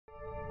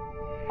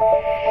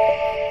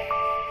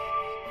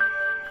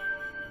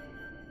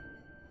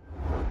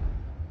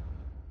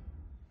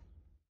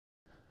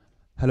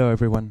Hello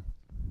everyone.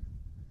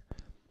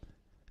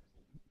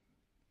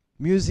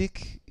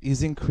 Music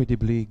is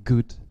incredibly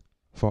good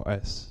for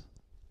us.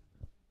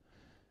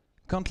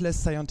 Countless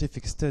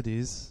scientific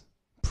studies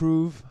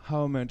prove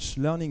how much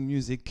learning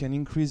music can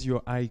increase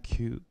your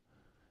IQ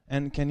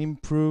and can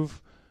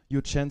improve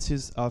your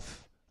chances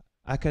of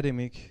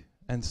academic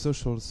and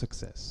social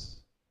success.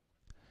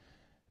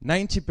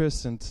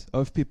 90%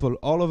 of people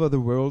all over the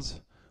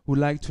world would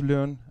like to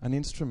learn an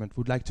instrument,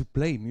 would like to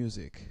play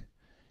music.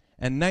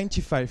 And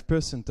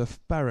 95%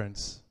 of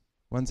parents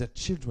want their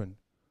children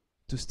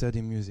to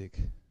study music.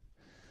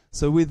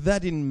 So with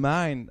that in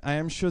mind, I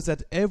am sure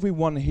that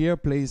everyone here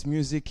plays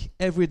music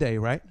every day,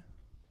 right?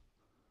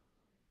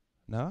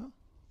 No?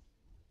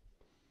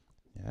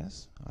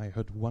 Yes, I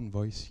heard one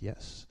voice,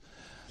 yes.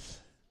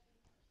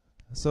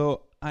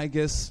 So I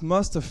guess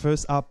most of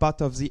us are part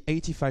of the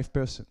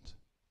 85%.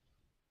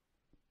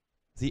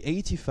 The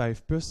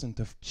 85%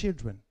 of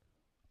children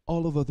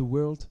all over the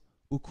world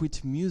who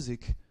quit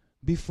music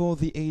before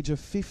the age of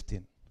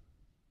 15.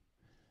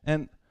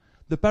 And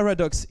the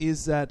paradox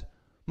is that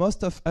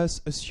most of us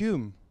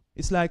assume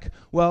it's like,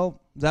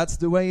 well, that's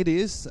the way it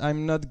is.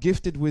 I'm not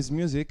gifted with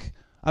music.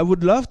 I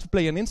would love to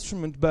play an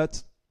instrument,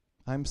 but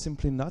I'm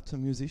simply not a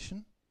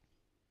musician.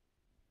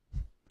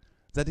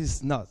 That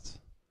is not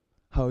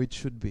how it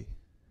should be.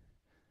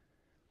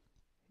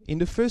 In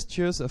the first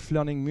years of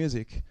learning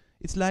music,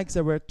 it's like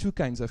there were two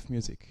kinds of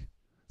music.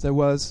 There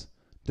was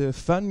the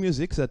fun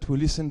music that we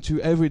listen to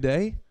every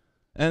day,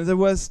 and there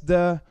was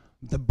the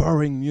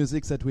boring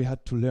music that we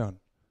had to learn.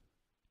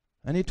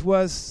 And it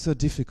was so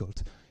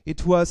difficult.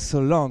 It was so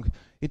long.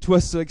 It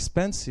was so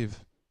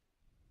expensive.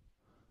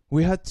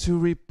 We had to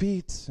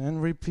repeat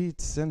and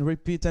repeat and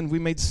repeat, and we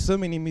made so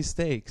many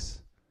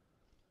mistakes.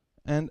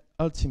 And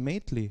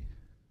ultimately,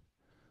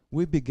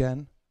 we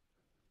began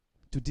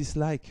to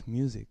dislike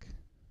music.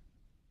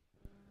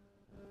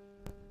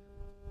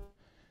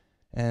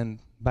 And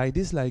by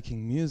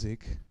disliking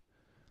music,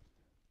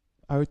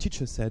 our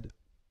teacher said,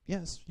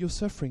 yes, you're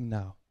suffering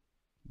now,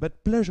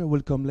 but pleasure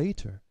will come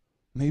later,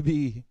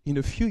 maybe in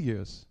a few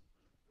years.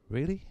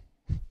 Really?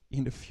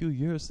 In a few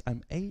years?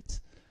 I'm 8?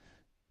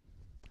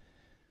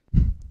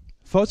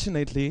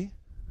 Fortunately,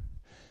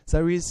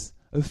 there is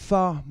a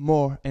far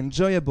more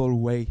enjoyable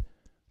way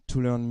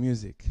to learn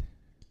music.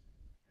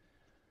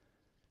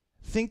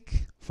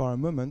 Think for a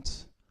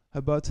moment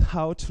about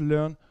how to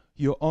learn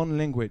your own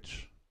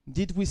language.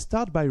 Did we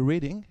start by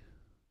reading?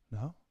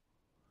 No.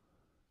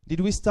 Did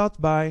we start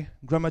by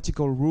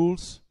grammatical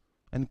rules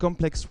and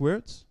complex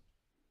words?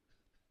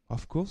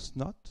 Of course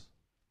not.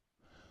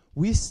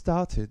 We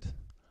started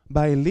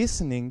by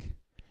listening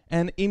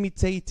and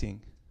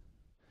imitating,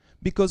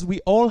 because we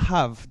all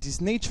have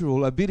this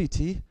natural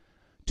ability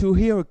to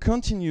hear a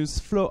continuous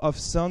flow of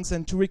sounds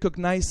and to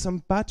recognize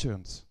some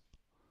patterns.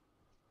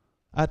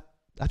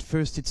 At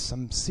first it's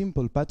some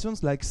simple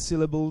patterns like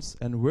syllables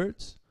and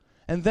words,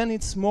 and then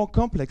it's more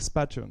complex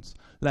patterns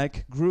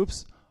like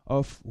groups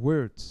of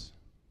words.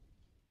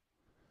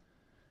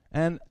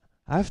 And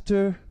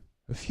after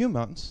a few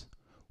months,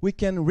 we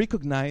can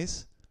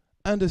recognize,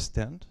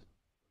 understand,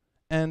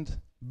 and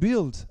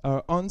build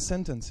our own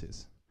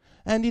sentences.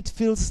 And it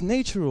feels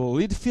natural,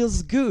 it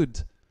feels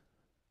good.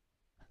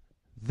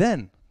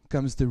 Then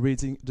comes the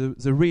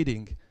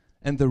reading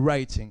and the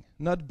writing,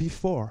 not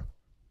before.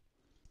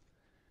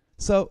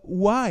 So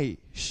why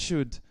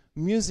should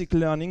music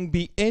learning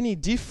be any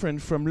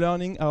different from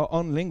learning our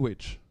own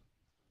language?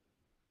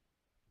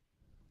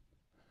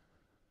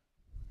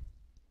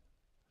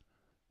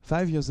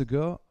 Five years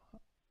ago,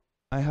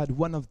 I had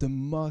one of the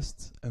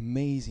most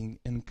amazing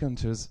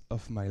encounters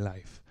of my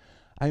life.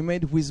 I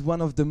met with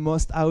one of the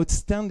most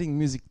outstanding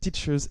music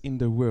teachers in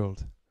the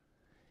world.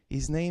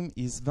 His name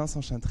is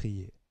Bastien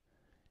Sannac,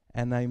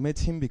 and I met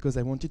him because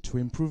I wanted to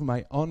improve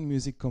my own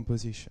music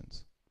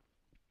compositions.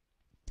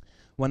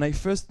 When I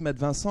first met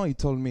Vincent, he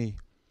told me,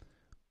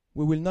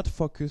 we will not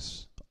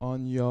focus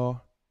on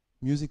your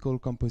musical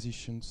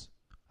compositions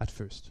at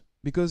first,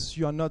 because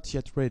you are not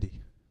yet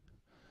ready.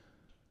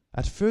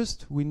 At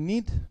first, we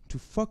need to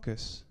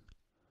focus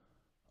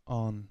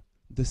on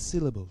the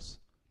syllables,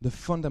 the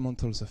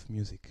fundamentals of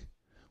music.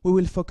 We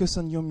will focus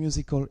on your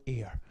musical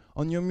ear,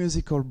 on your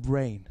musical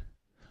brain,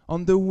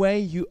 on the way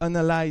you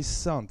analyze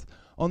sound,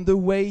 on the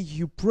way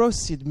you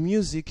proceed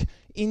music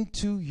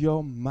into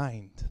your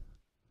mind.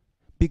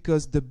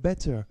 Because the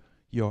better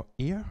your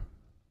ear,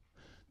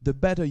 the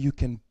better you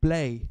can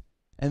play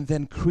and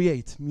then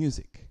create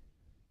music.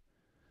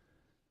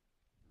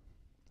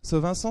 So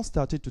Vincent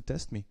started to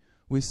test me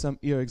with some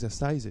ear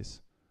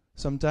exercises.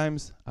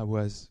 Sometimes I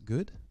was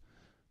good,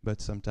 but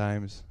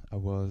sometimes I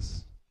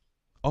was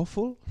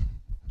awful.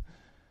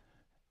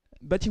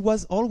 But he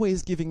was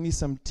always giving me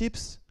some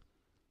tips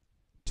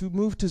to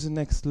move to the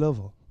next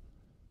level.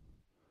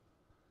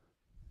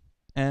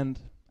 And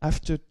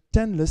after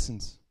 10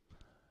 lessons,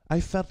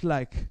 I felt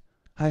like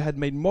I had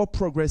made more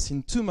progress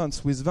in 2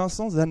 months with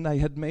Vincent than I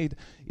had made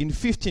in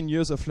 15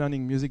 years of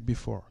learning music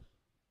before.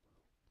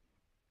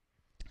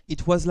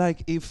 It was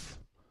like if,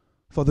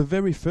 for the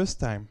very first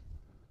time,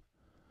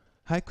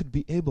 I could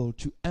be able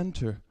to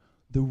enter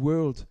the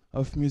world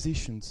of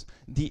musicians,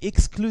 the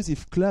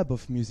exclusive club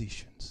of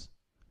musicians.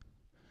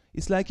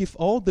 It's like if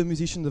all the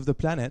musicians of the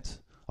planet,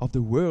 of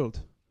the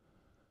world,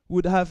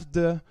 would have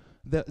their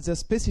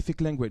specific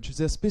language,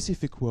 their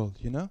specific world,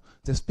 you know,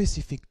 their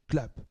specific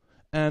club.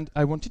 And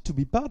I wanted to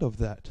be part of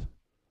that.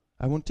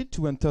 I wanted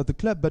to enter the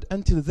club, but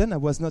until then I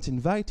was not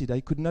invited.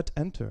 I could not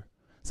enter.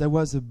 There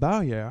was a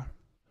barrier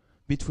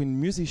between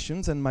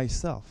musicians and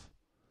myself.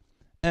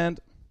 And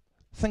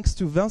thanks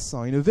to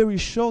Vincent, in a very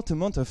short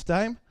amount of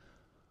time,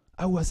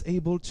 I was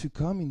able to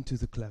come into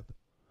the club.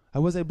 I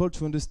was able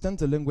to understand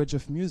the language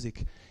of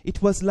music.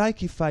 It was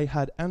like if I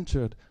had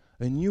entered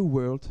a new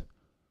world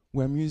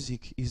where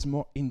music is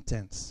more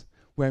intense,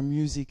 where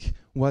music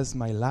was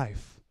my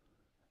life.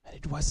 And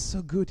it was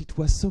so good, it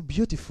was so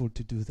beautiful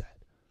to do that.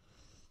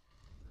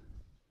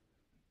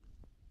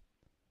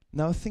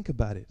 Now think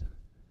about it.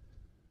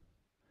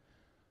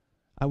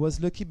 I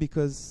was lucky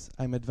because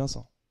I met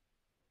Vincent.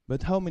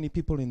 But how many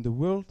people in the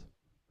world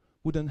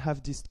wouldn't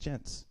have this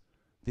chance,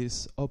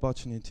 this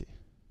opportunity?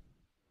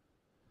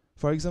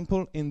 For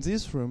example, in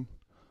this room,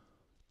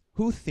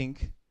 who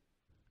think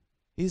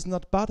is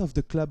not part of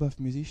the club of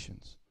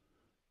musicians?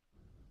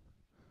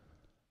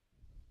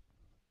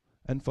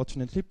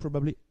 Unfortunately,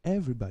 probably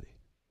everybody.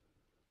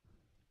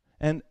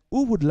 And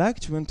who would like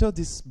to enter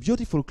this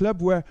beautiful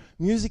club where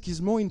music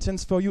is more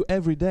intense for you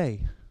every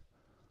day?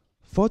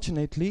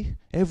 Fortunately,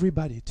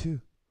 everybody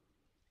too.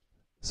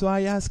 So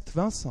I asked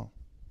Vincent,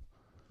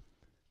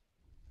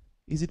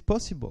 is it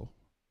possible?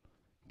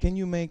 Can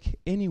you make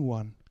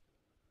anyone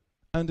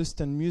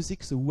understand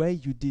music the way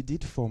you did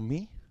it for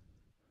me?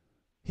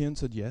 He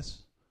answered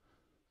yes.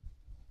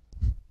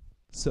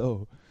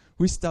 So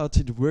we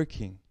started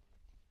working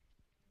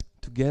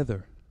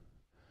together.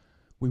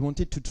 We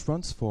wanted to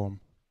transform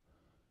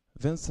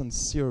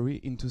Vincent's theory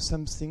into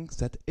something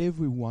that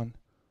everyone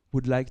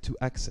would like to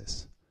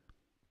access.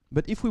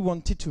 But if we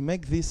wanted to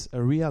make this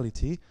a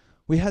reality,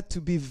 we had to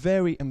be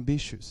very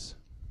ambitious.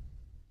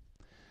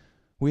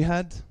 We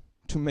had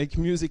to make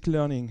music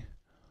learning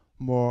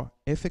more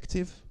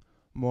effective,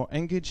 more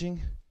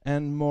engaging,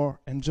 and more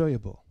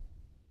enjoyable.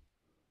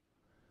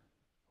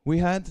 We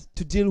had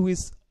to deal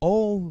with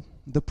all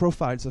the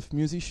profiles of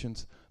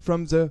musicians,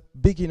 from the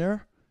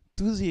beginner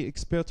to the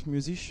expert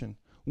musician,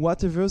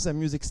 whatever their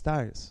music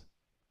styles.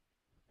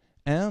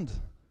 And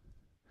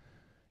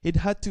it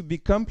had to be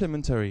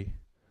complementary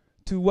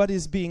to what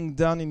is being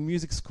done in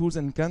music schools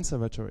and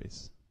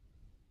conservatories.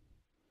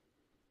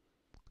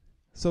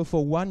 So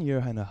for 1 year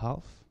and a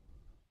half,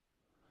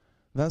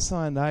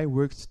 Vincent and I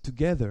worked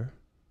together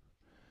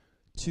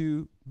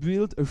to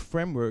build a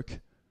framework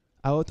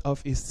out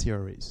of his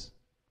theories.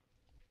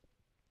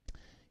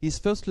 His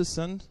first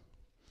lesson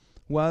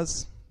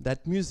was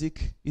that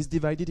music is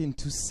divided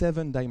into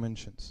 7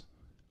 dimensions: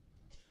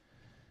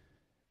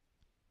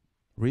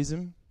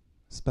 rhythm,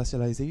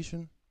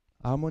 spatialization,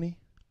 harmony,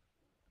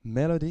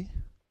 melody,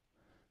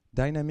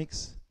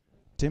 dynamics,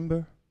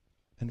 timbre,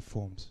 and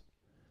forms.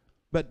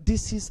 But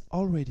this is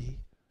already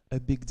a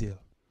big deal,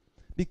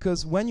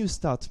 because when you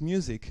start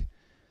music,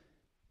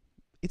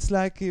 it's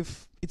like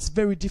if it's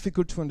very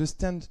difficult to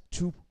understand,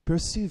 to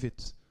perceive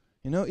it.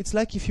 You know, it's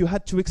like if you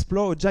had to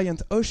explore a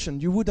giant ocean,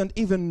 you wouldn't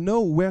even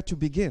know where to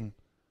begin.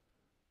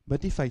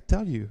 But if I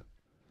tell you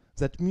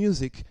that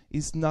music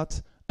is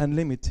not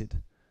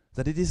unlimited,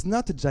 that it is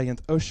not a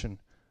giant ocean,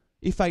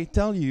 if I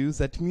tell you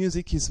that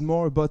music is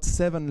more about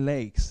 7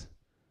 lakes,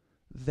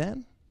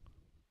 then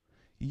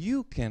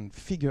you can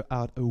figure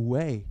out a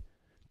way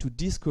to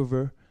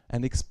discover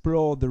and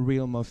explore the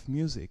realm of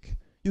music.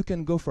 You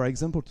can go, for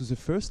example, to the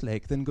first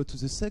lake, then go to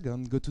the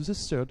second, go to the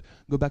third,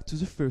 go back to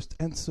the first,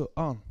 and so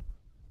on.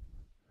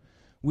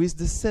 With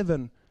the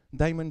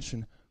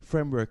 7-dimension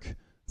framework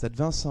that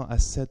Vincent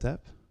has set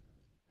up,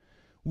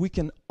 we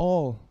can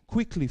all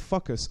quickly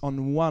focus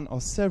on one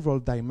or several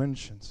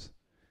dimensions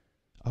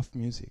of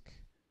music.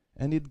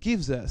 And it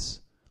gives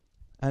us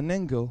an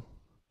angle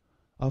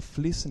of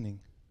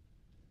listening.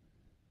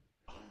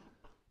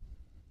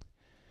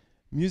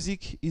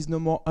 Music is no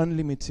more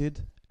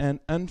unlimited and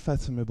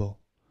unfathomable.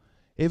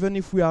 Even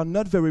if we are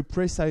not very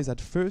precise at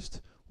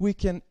first, we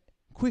can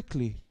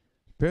quickly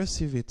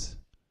perceive it,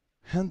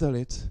 handle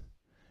it,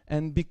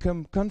 and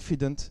become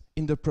confident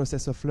in the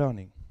process of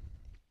learning.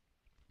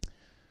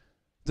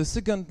 The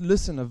second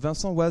lesson of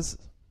Vincent was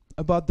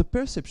about the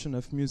perception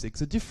of music,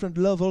 the different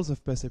levels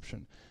of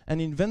perception. And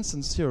in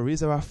Vincent's theory,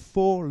 there are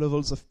 4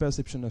 levels of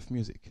perception of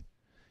music.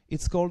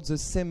 It's called the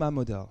SEMA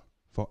model,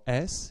 for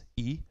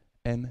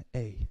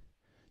S-E-M-A.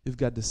 You've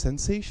got the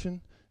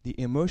sensation, the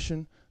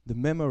emotion, the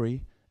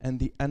memory, and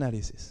the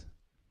analysis.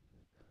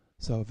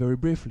 So very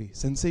briefly,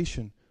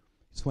 sensation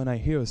is when I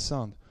hear a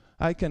sound.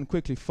 I can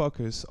quickly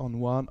focus on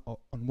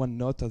one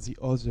note or the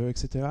other,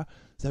 etc.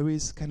 There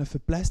is kind of a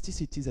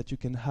plasticity that you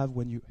can have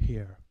when you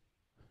hear.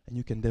 And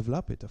you can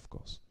develop it, of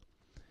course.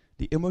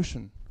 the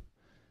emotion.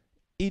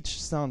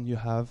 Each sound you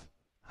have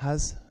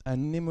has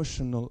an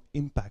emotional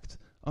impact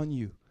on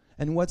you.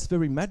 And what's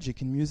very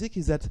magic in music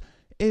is that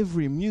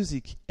every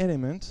music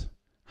element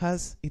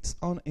has its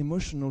own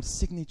emotional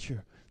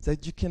signature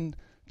that you can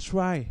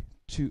try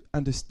to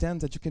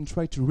understand, that you can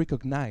try to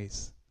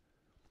recognize.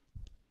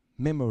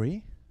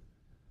 Memory,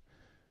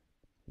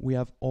 we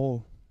have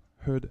all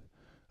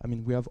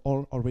we have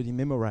all already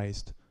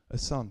memorized a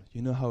song.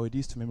 You know how it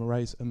is to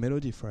memorize a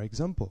melody, for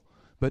example.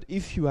 But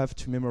if you have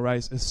to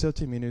memorize a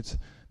 30-minute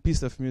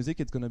piece of music,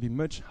 it's going to be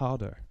much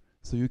harder.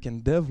 So you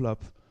can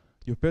develop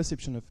your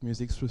perception of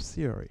music through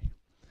theory.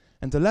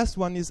 And the last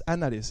one is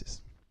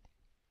analysis.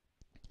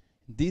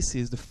 This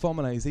is the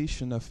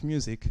formalization of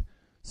music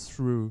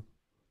through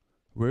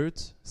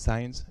words,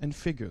 signs, and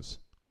figures.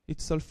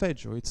 It's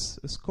solfeggio, it's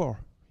a score,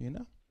 you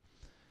know?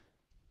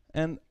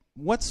 And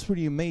what's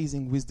really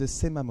amazing with the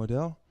SEMA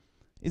model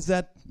is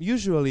that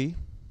usually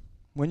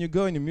when you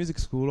go in a music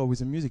school or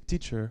with a music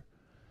teacher,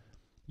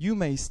 you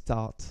may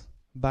start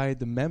by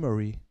the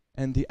memory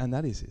and the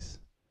analysis.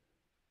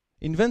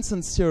 In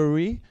Vincent's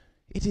theory,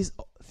 it is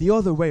the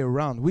other way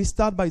around. We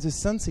start by the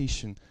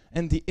sensation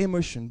and the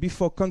emotion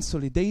before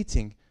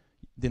consolidating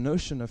the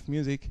notion of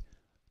music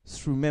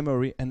through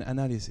memory and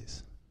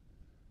analysis.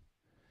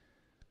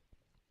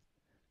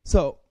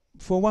 So,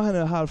 for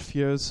 1.5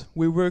 years,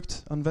 we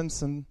worked on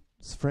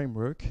Vincent's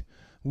framework.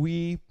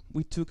 We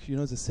took, the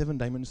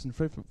 7-dimension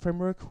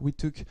framework. We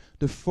took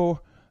the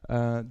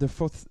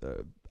fourth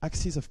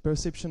axis of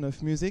perception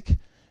of music,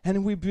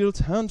 and we built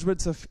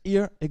hundreds of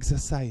ear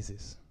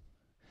exercises.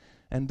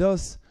 And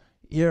those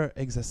ear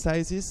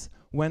exercises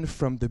went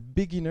from the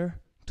beginner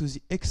to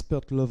the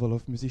expert level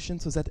of musician,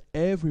 so that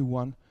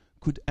everyone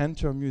could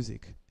enter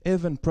music.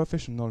 Even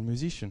professional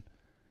musicians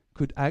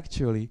could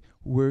actually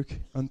work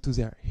onto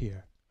their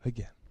ear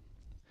again.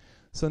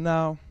 So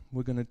now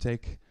we're going to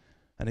take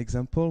an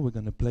example. We're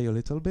going to play a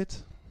little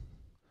bit.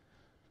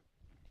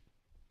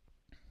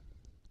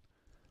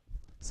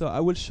 So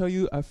I will show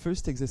you our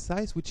first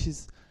exercise, which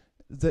is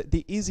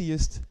the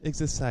easiest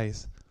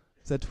exercise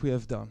that we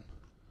have done.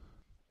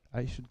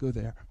 I should go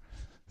there.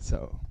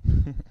 So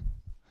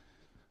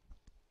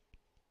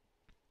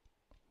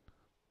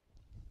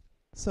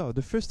so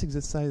the first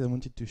exercise I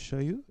wanted to show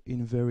you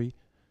in very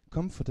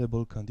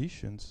comfortable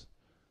conditions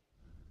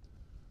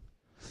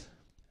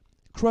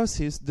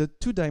crosses the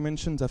 2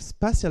 dimensions of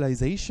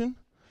spatialization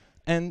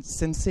and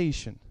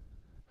sensation.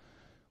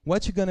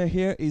 What you're gonna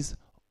hear is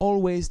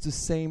always the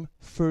same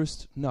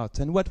first note,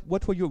 and what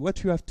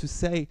you have to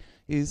say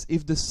is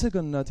if the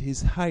second note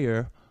is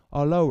higher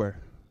or lower.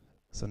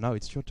 So now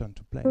it's your turn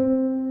to play.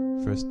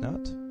 First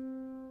note.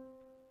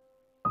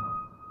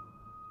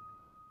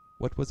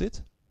 What was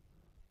it?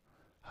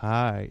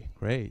 High,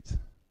 great.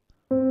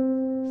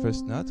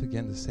 First note,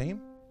 again the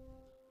same.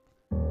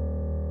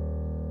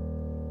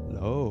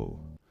 Low.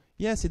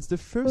 Yes, it's the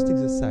first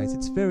exercise.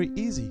 It's very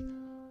easy.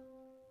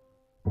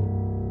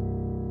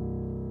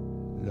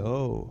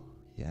 Low,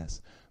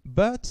 yes.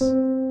 But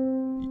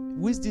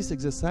with this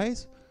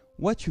exercise,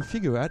 what you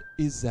figure out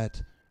is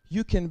that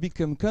you can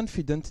become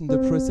confident in the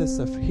process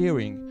of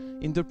hearing,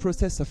 in the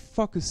process of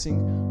focusing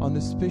on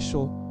a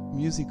special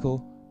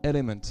musical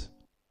element,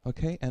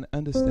 okay, and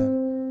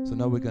understand. So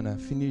now we're gonna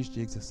finish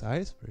the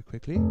exercise very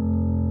quickly.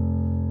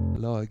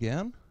 Low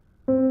again.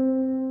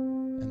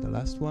 And the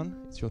last one,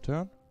 it's your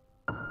turn.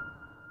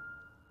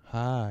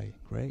 High,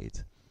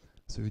 great.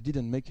 So you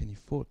didn't make any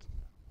fault.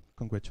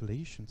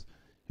 Congratulations,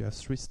 you have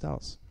 3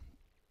 stars.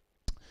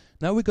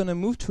 Now we're gonna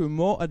move to a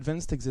more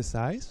advanced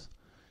exercise.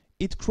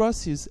 It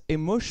crosses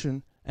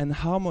emotion and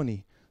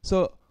harmony.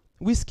 So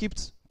we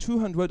skipped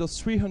 200 or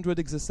 300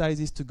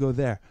 exercises to go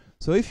there.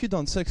 So if you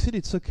don't succeed,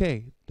 it's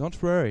okay. Don't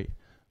worry.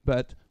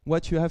 But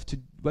what you have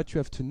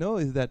to know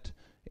is that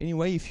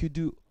anyway, if you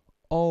do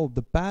all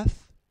the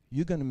path,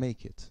 you're gonna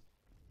make it.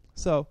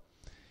 So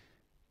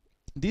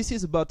this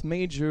is about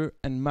major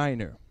and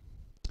minor.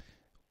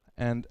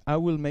 And I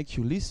will make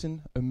you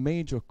listen a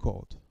major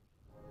chord.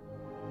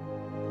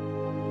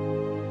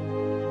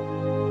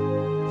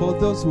 For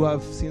those who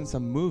have seen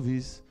some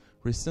movies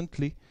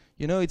recently,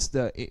 you know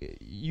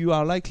you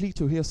are likely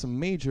to hear some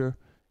major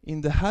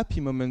in the happy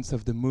moments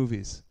of the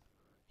movies.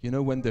 You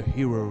know, when the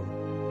hero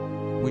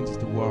wins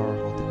the war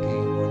or the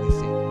game or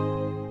anything.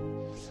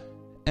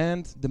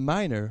 And the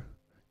minor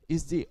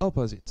is the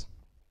opposite.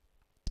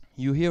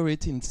 You hear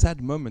it in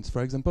sad moments,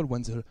 for example,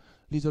 when the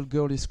little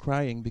girl is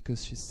crying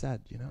because she's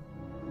sad, you know.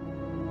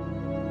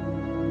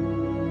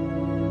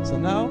 So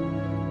now,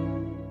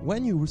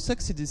 when you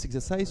succeed this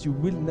exercise, you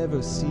will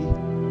never see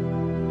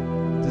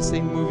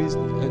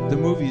the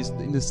movies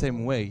in the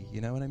same way, you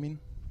know what I mean?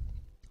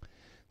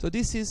 So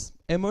this is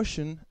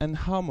emotion and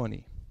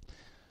harmony.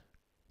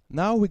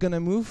 Now we're gonna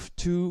move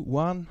to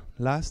one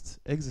last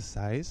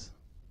exercise,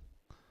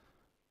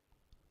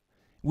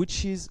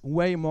 which is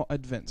way more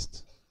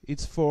advanced.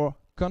 It's for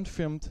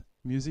confirmed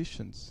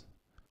musicians.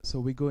 So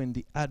we go in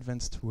the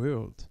advanced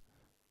world.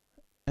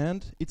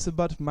 And it's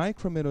about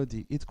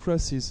micromelody. It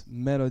crosses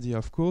melody,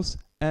 of course,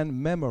 and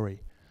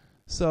memory.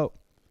 So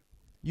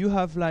you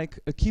have like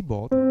a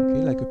keyboard,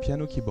 okay, like a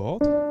piano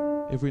keyboard.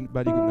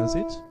 Everybody knows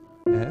it.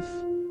 F,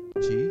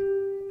 G,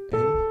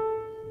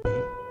 A, B,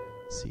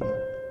 C.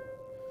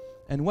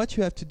 And what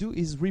you have to do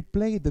is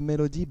replay the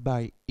melody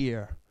by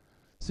ear.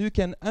 So you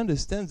can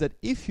understand that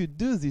if you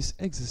do this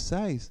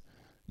exercise,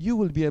 you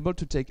will be able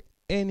to take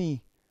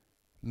any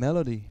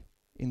melody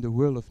in the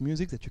world of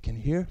music that you can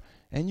hear,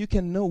 and you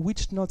can know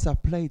which notes are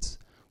played,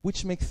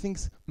 which makes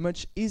things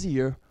much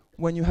easier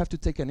when you have to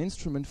take an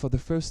instrument for the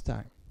first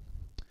time.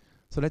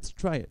 So let's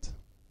try it.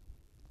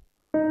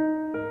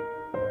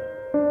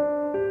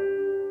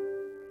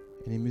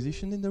 Any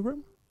musician in the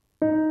room?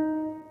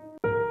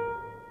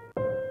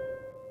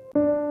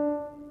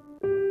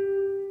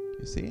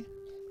 You see?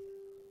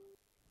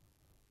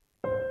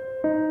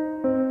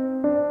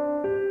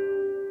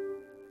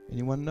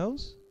 Anyone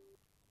knows?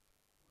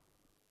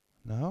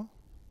 No?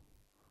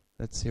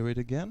 Let's hear it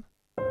again.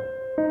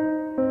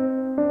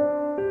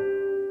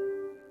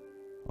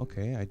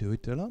 Okay, I do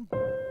it alone.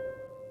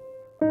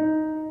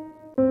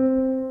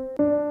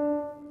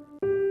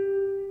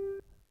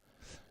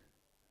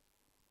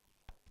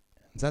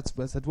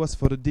 That was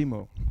for the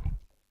demo.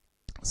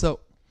 So,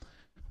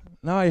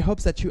 now I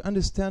hope that you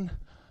understand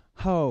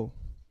how,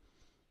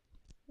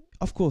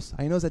 of course,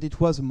 I know that it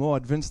was a more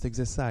advanced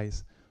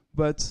exercise,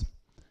 but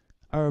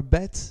our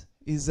bet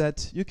is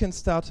that you can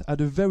start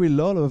at a very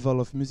low level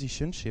of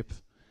musicianship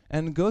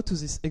and go to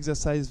this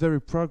exercise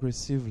very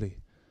progressively.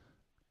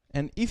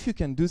 And if you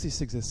can do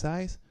this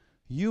exercise,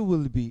 you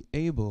will be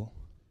able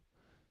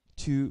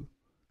to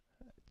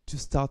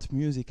start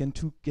music and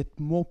to get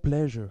more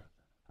pleasure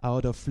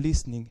out of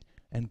listening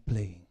and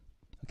playing.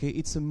 Okay,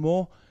 it's a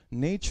more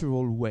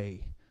natural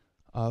way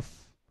of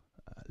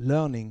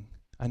learning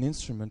an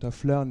instrument,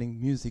 of learning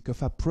music,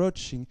 of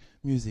approaching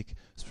music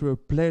through a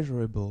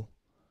pleasurable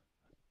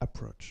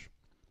approach.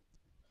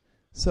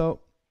 So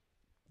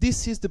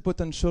this is the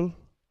potential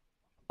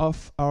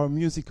of our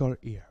musical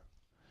ear.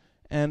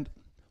 And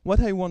what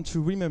I want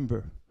to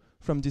remember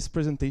from this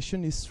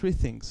presentation is three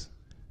things.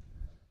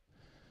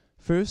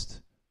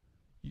 First,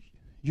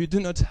 you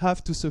do not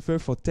have to suffer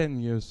for 10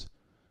 years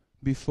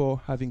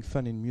before having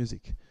fun in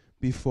music,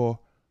 before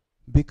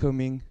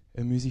becoming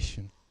a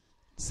musician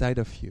inside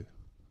of you.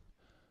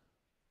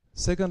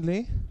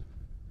 Secondly,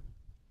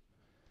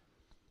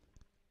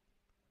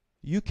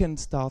 you can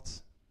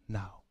start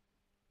now.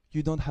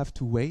 You don't have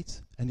to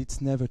wait, and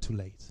it's never too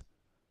late.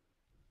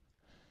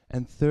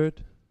 And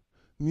third,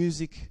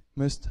 music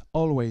must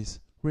always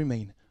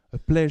remain a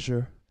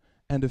pleasure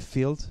and a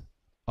field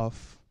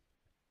of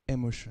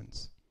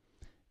emotions.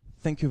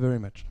 Thank you very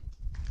much.